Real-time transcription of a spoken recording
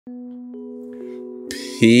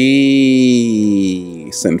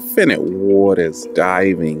Peace. Infinite waters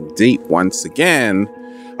diving deep once again.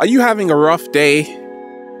 Are you having a rough day?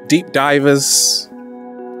 Deep divers?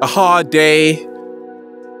 A hard day?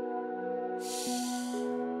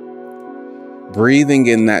 Breathing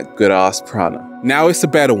in that good ass prana. Now it's a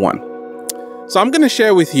better one. So I'm going to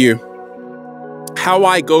share with you how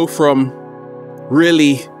I go from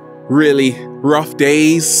really rough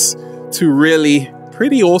days to really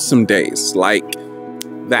pretty awesome days like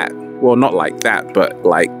that. Well, not like that, but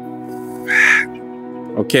like that.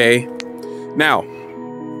 Okay. Now,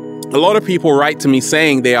 a lot of people write to me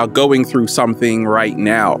saying they are going through something right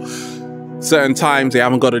now. Certain times they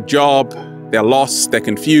haven't got a job, they're lost, they're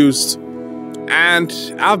confused. And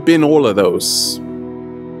I've been all of those.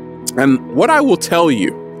 And what I will tell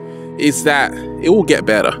you is that it will get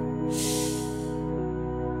better.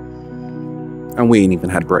 And we ain't even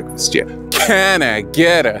had breakfast yet. Can I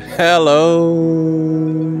get a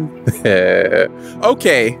hello?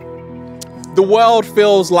 Okay. The world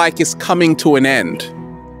feels like it's coming to an end.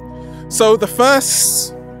 So the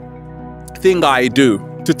first thing I do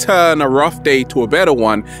to turn a rough day to a better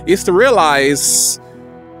one is to realize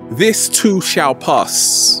this too shall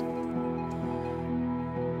pass.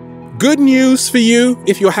 Good news for you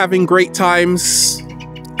if you're having great times,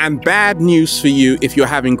 and bad news for you if you're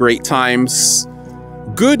having great times.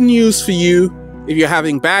 Good news for you if you're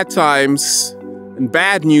having bad times, and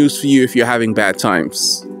bad news for you if you're having bad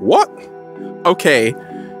times. What? Okay,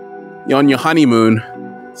 you're on your honeymoon.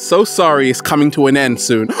 So sorry, it's coming to an end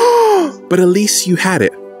soon. But at least you had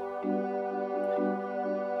it.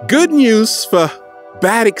 Good news for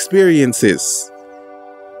bad experiences.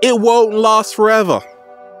 It won't last forever.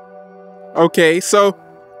 Okay, so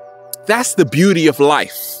that's the beauty of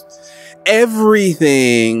life.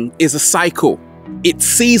 Everything is a cycle. It's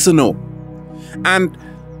seasonal. And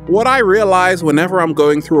what I realize whenever I'm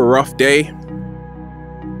going through a rough day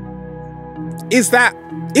is that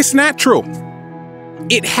it's natural.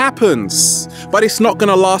 It happens, but it's not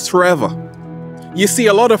gonna last forever. You see,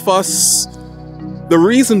 a lot of us, the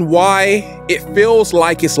reason why it feels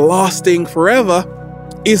like it's lasting forever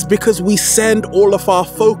is because we send all of our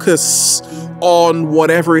focus on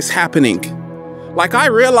whatever is happening. Like I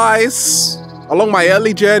realize along my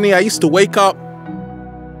early journey, I used to wake up,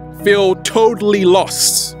 feel totally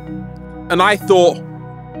lost. And I thought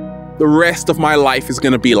the rest of my life is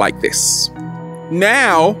gonna be like this.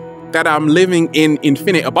 Now that I'm living in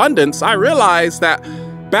infinite abundance, I realize that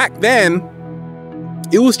back then,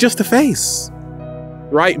 it was just a phase.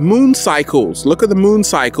 Right? Moon cycles. Look at the moon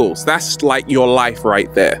cycles. That's like your life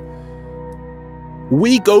right there.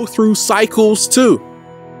 We go through cycles too.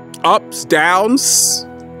 Ups, downs,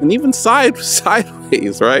 and even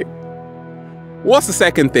sideways, right? What's the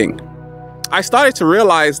second thing? I started to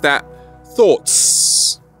realize that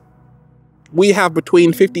thoughts. We have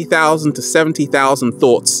between 50,000 to 70,000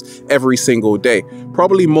 thoughts every single day.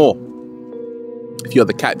 Probably more if you're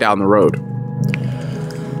the cat down the road.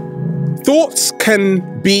 Thoughts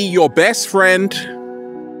can be your best friend,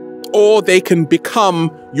 or they can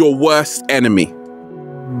become your worst enemy.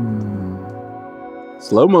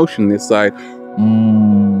 Slow motion this side.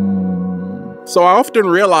 So I often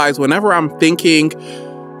realize whenever I'm thinking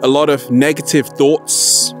a lot of negative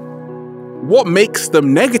thoughts, what makes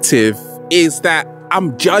them negative is that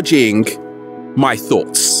I'm judging my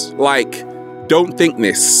thoughts. Like, don't think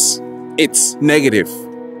this. It's negative.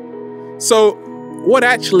 So what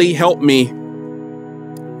actually helped me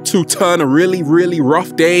to turn a really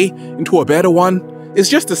rough day into a better one is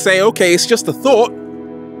just to say, okay, it's just a thought.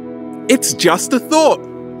 It's just a thought.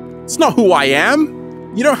 It's not who I am.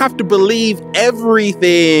 You don't have to believe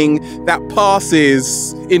everything that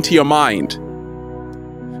passes into your mind.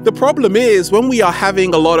 The problem is when we are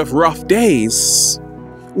having a lot of rough days,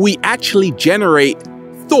 we actually generate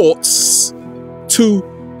thoughts to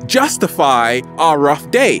justify our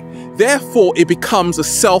rough day. Therefore, it becomes a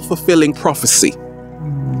self-fulfilling prophecy.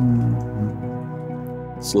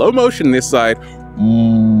 Slow motion this side.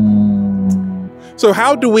 So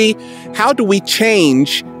how do we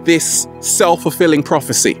change this self-fulfilling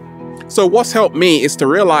prophecy? So what's helped me is to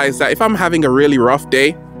realize that if I'm having a really rough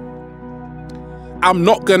day, I'm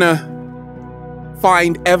not gonna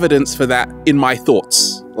find evidence for that in my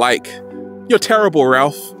thoughts. Like, you're terrible,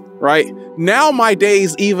 Ralph, right? Now my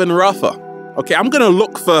day's even rougher. Okay, I'm gonna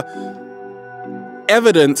look for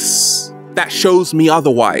evidence that shows me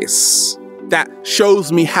otherwise, that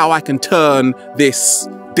shows me how I can turn this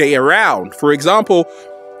day around. For example,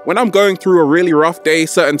 when I'm going through a really rough day,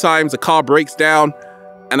 certain times the car breaks down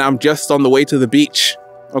and I'm just on the way to the beach,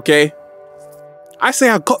 okay? I say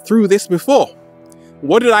I got through this before.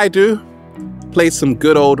 What did I do? Played some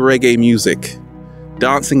good old reggae music,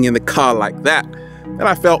 dancing in the car like that. And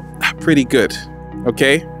I felt pretty good,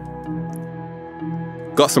 okay?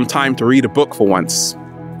 Got some time to read a book for once.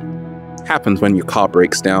 Happens when your car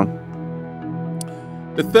breaks down.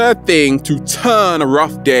 The third thing to turn a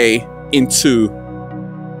rough day into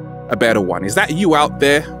a better one. Is that you out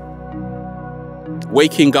there?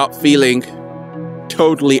 Waking up feeling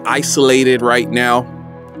totally isolated right now?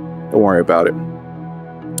 Don't worry about it.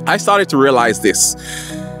 I started to realize this.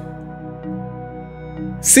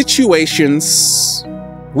 Situations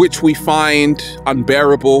which we find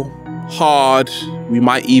unbearable, hard, we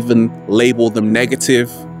might even label them negative.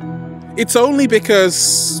 It's only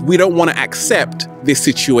because we don't want to accept this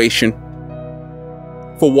situation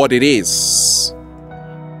for what it is.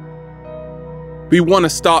 We want to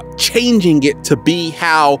start changing it to be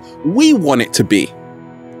how we want it to be.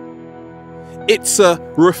 It's a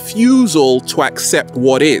refusal to accept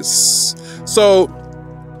what is. So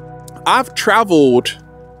I've traveled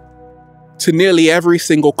to nearly every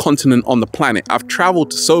single continent on the planet. I've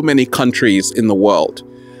traveled to so many countries in the world.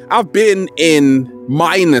 I've been in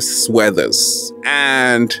minus weathers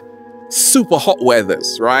and super hot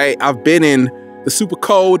weathers, right? I've been in the super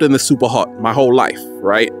cold and the super hot my whole life,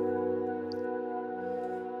 right?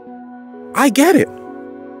 I get it.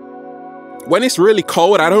 When it's really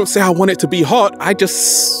cold, I don't say I want it to be hot. I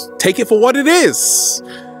just take it for what it is.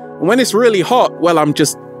 When it's really hot, well, I'm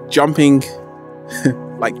just jumping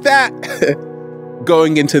like that,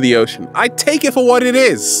 going into the ocean. I take it for what it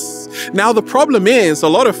is. Now, the problem is a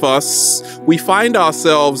lot of us, we find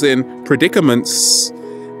ourselves in predicaments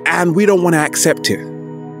and we don't want to accept it.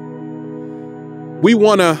 We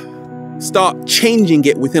want to start changing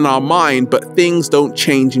it within our mind, but things don't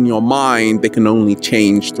change in your mind. They can only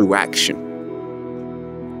change through action.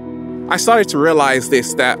 I started to realize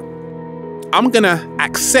this, that I'm going to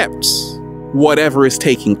accept whatever is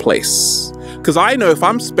taking place. Because I know if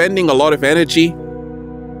I'm spending a lot of energy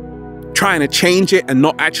trying to change it and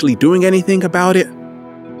not actually doing anything about it,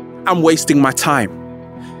 I'm wasting my time.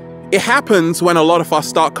 It happens when a lot of us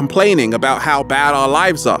start complaining about how bad our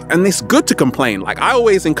lives are. And it's good to complain. Like, I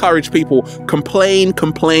always encourage people, complain,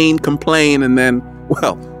 complain, complain, and then,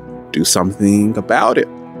 well, do something about it,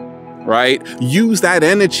 right? Use that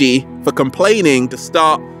energy for complaining to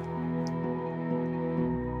start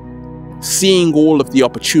seeing all of the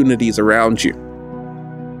opportunities around you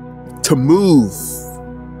to move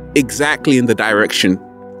exactly in the direction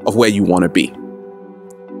of where you want to be.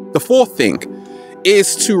 The fourth thing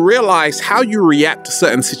is to realize how you react to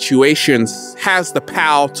certain situations has the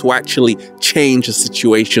power to actually change the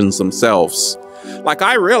situations themselves. Like,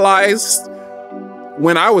 I realized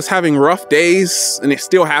when I was having rough days, and it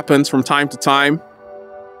still happens from time to time,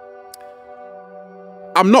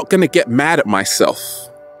 I'm not going to get mad at myself,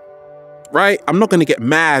 right? I'm not going to get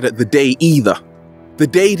mad at the day either. The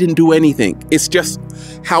day didn't do anything. It's just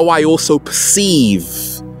how I also perceive,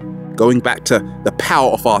 going back to the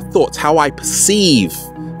power of our thoughts, how I perceive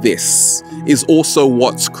this is also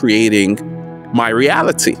what's creating my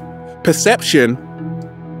reality. Perception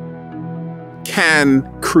can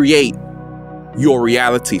create your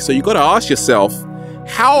reality. So you got to ask yourself,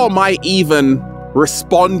 how am I even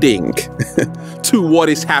responding to what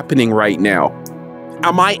is happening right now?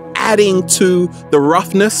 Am I adding to the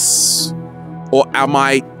roughness, or am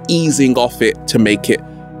I easing off it to make it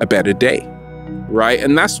a better day? Right?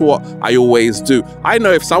 And that's what I always do. I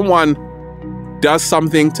know if someone does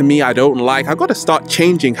something to me I don't like, I've got to start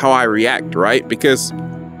changing how I react, right? Because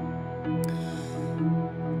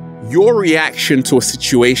your reaction to a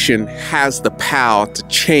situation has the power to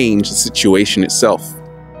change the situation itself.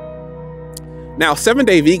 Now,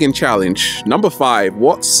 7-Day Vegan Challenge, number 5,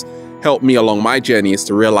 what's helped me along my journey is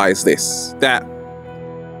to realize this, that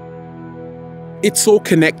it's all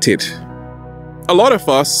connected. A lot of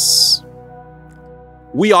us,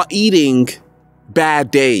 we are eating bad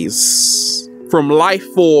days from life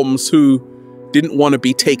forms who didn't want to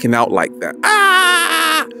be taken out like that.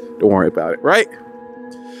 Don't worry about it, right?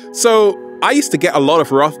 So I used to get a lot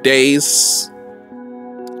of rough days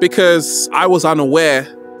because I was unaware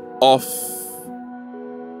of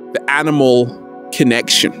the animal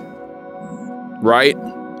connection, right?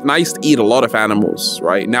 And I used to eat a lot of animals,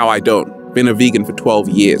 right? Now I don't. Been a vegan for 12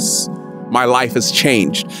 years. My life has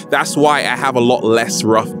changed. That's why I have a lot less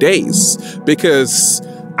rough days, because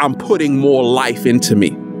I'm putting more life into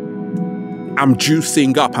me. I'm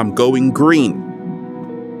juicing up. I'm going green.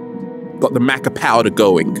 Got the maca powder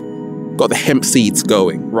going. Got the hemp seeds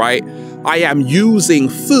going, right? I am using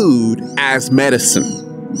food as medicine.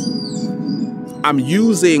 I'm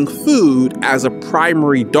using food as a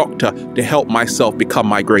primary doctor to help myself become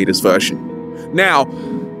my greatest version. Now,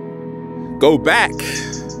 go back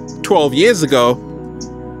 12 years ago,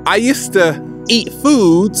 I used to eat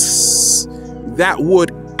foods that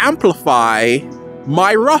would amplify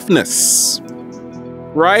my roughness,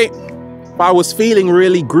 right? If I was feeling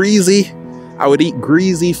really greasy, I would eat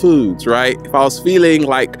greasy foods, right? If I was feeling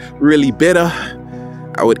like really bitter,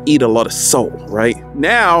 I would eat a lot of salt, right?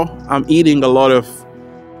 Now I'm eating a lot of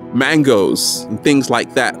mangoes and things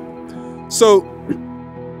like that. So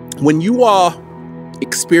when you are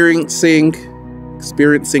experiencing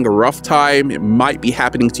a rough time, it might be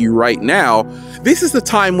happening to you right now, this is the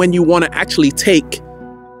time when you want to actually take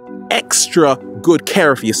extra good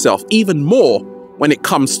care of yourself, even more when it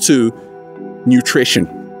comes to nutrition.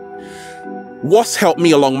 What's helped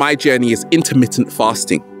me along my journey is intermittent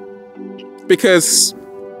fasting, because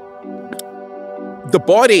the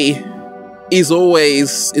body is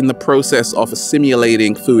always in the process of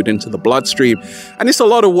assimilating food into the bloodstream, and it's a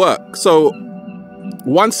lot of work. So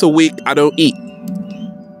once a week, I don't eat.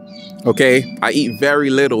 Okay, I eat very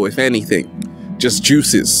little, if anything, just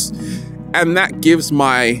juices. And that gives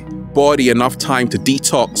my body enough time to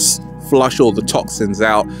detox, flush all the toxins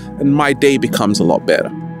out, and my day becomes a lot better.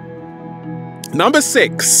 Number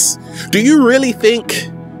 6, do you really think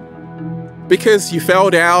because you fell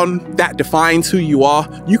down, that defines who you are?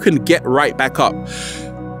 You can get right back up.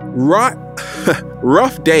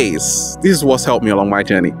 Rough days, this is what's helped me along my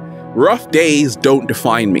journey. Rough days don't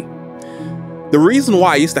define me. The reason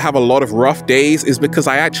why I used to have a lot of rough days is because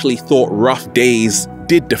I actually thought rough days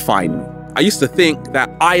did define me. I used to think that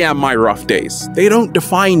I am my rough days. They don't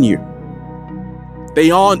define you. They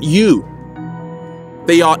aren't you.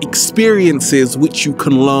 They are experiences which you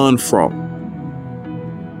can learn from.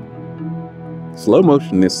 Slow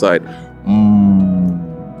motion this side.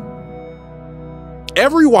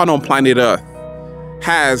 Everyone on planet Earth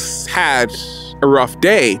has had a rough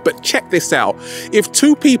day, but check this out. If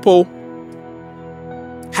two people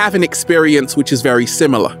have an experience which is very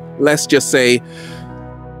similar, let's just say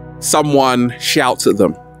someone shouts at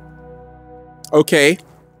them. Okay.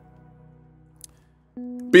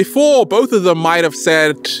 Before, both of them might have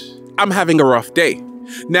said, I'm having a rough day.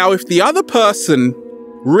 Now, if the other person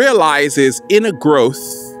realizes inner growth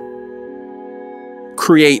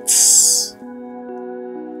creates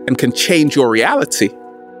and can change your reality,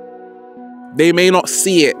 they may not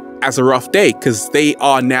see it as a rough day because they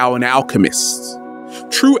are now an alchemist.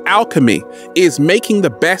 True alchemy is making the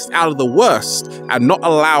best out of the worst and not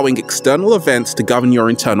allowing external events to govern your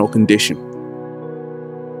internal condition.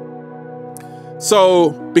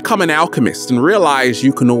 So become an alchemist and realize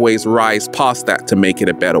you can always rise past that to make it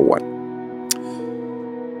a better one.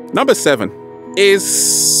 Number 7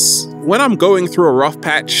 is when I'm going through a rough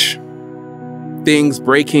patch, things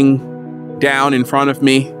breaking down in front of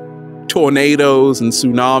me, tornadoes and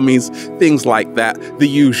tsunamis, things like that, the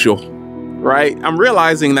usual, right? I'm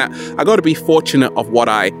realizing that I got to be fortunate of what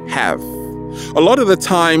I have. A lot of the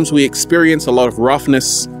times we experience a lot of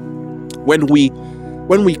roughness when we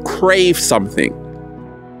crave something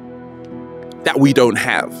that we don't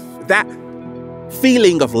have. That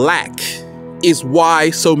feeling of lack is why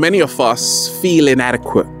so many of us feel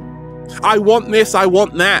inadequate. I want this, I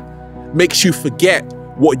want that, makes you forget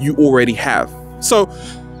what you already have. So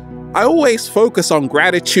I always focus on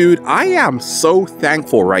gratitude. I am so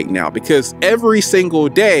thankful right now because every single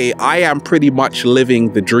day I am pretty much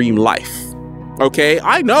living the dream life. Okay,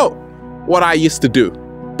 I know what I used to do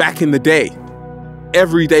back in the day.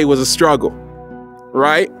 Every day was a struggle,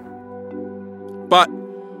 right? But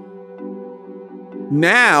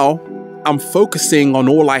now I'm focusing on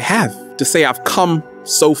all I have to say I've come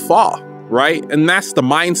so far, right? And that's the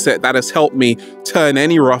mindset that has helped me turn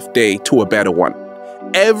any rough day to a better one.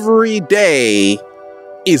 Every day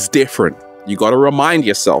is different. You got to remind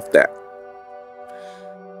yourself that.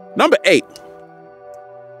 Number 8.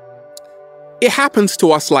 It happens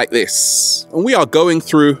to us like this. When we are going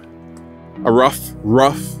through a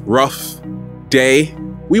rough day,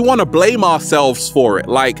 we want to blame ourselves for it.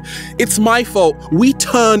 Like, it's my fault. We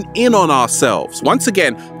turn in on ourselves. Once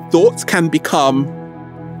again, thoughts can become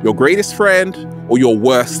your greatest friend or your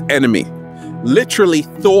worst enemy. Literally,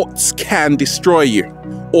 thoughts can destroy you,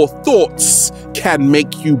 or thoughts can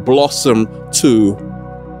make you blossom to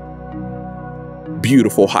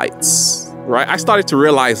beautiful heights, right? I started to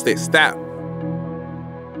realize this, that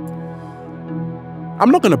I'm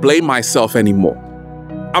not going to blame myself anymore.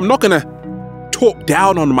 I'm not going to talk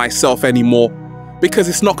down on myself anymore because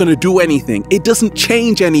it's not going to do anything. It doesn't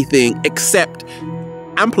change anything except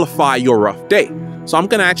amplify your rough day. So I'm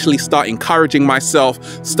going to actually start encouraging myself,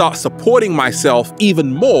 start supporting myself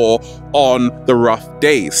even more on the rough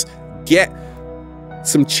days. Get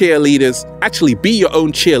some cheerleaders. Actually, be your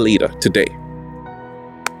own cheerleader today.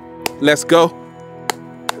 Let's go.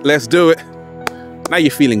 Let's do it. Now you're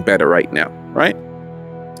feeling better right now, right?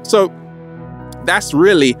 So that's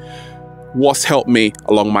really what's helped me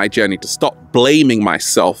along my journey, to stop blaming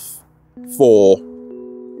myself for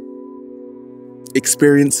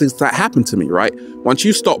experiences that happen to me, right? Once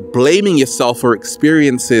you stop blaming yourself for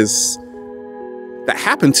experiences that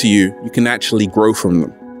happen to you, you can actually grow from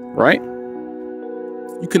them, right?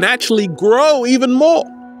 You can actually grow even more.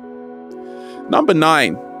 Number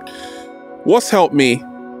 9, what's helped me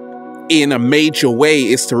in a major way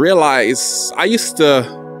is to realize I used to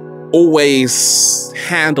always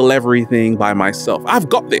handle everything by myself. I've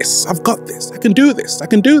got this. I've got this. I can do this. I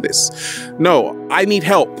can do this. No, I need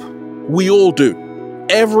help. We all do.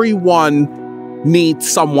 Everyone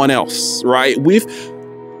needs someone else, right? We've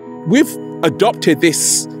adopted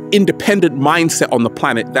this independent mindset on the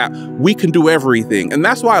planet that we can do everything. And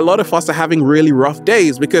that's why a lot of us are having really rough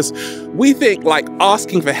days, because we think like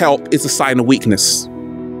asking for help is a sign of weakness.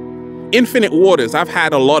 Infinite Waters, I've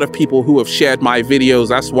had a lot of people who have shared my videos.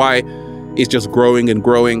 That's why it's just growing and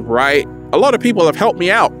growing, right? A lot of people have helped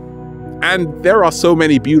me out. And there are so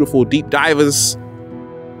many beautiful deep divers.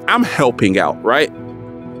 I'm helping out, right?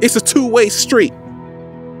 It's a two-way street.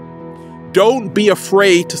 Don't be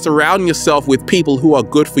afraid to surround yourself with people who are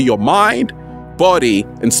good for your mind, body,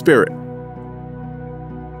 and spirit.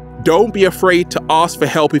 Don't be afraid to ask for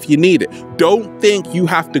help if you need it. Don't think you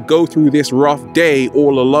have to go through this rough day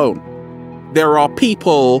all alone. There are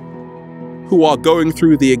people who are going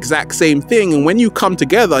through the exact same thing, and when you come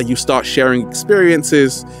together, you start sharing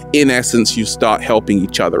experiences. In essence, you start helping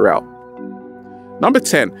each other out. Number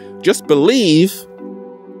 10, just believe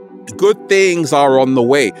good things are on the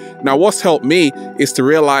way. Now, what's helped me is to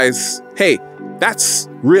realize, hey, that's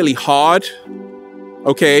really hard.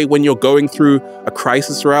 Okay, when you're going through a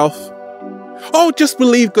crisis, Ralph. Oh, just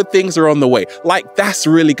believe good things are on the way. Like, that's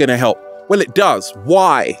really going to help. Well, it does.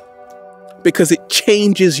 Why? Because it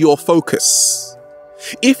changes your focus.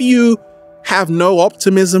 If you have no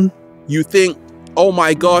optimism, you think, oh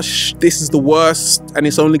my gosh, this is the worst and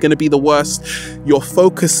it's only going to be the worst. Your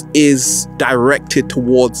focus is directed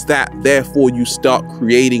towards that. Therefore, you start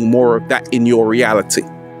creating more of that in your reality.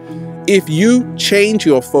 If you change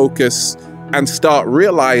your focus and start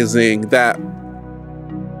realizing that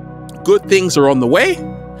good things are on the way,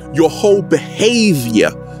 your whole behavior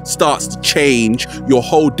starts to change, your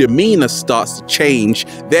whole demeanor starts to change.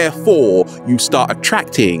 Therefore, you start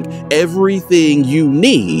attracting everything you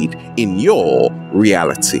need in your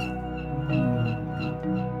reality.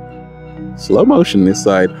 Slow motion this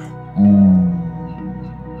side.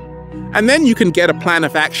 And then you can get a plan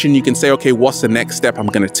of action. You can say, okay, what's the next step I'm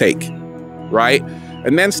going to take? Right?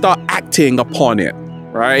 And then start acting upon it.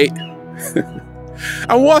 Right?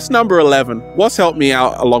 And what's number 11? What's helped me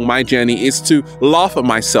out along my journey is to laugh at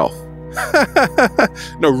myself.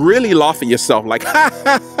 No, really laugh at yourself. Like,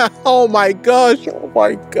 oh my gosh, oh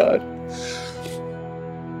my God.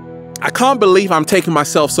 I can't believe I'm taking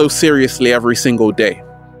myself so seriously every single day.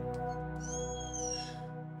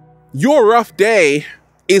 Your rough day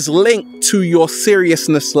is linked to your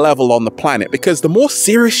seriousness level on the planet, because the more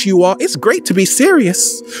serious you are, it's great to be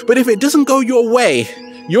serious. But if it doesn't go your way,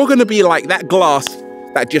 you're going to be like that glass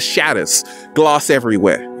that just shatters, glass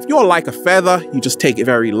everywhere. If you're like a feather, you just take it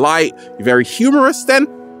very light, you're very humorous, then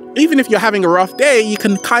even if you're having a rough day, you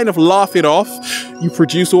can kind of laugh it off. You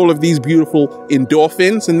produce all of these beautiful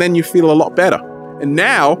endorphins, and then you feel a lot better. And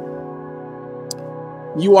now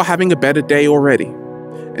you are having a better day already.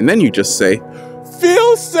 And then you just say,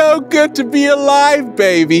 feels so good to be alive,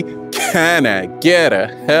 baby. Can I get a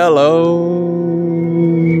hello?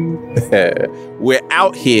 We're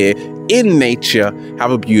out here in nature.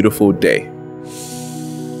 Have a beautiful day.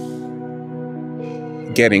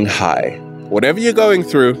 Getting high. Whatever you're going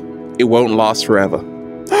through, it won't last forever.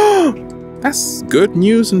 That's good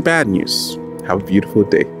news and bad news. Have a beautiful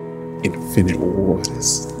day. Infinite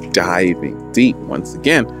Waters. Diving deep once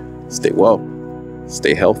again. Stay well.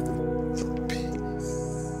 Stay healthy.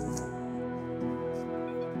 Peace.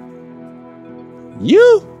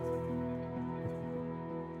 You.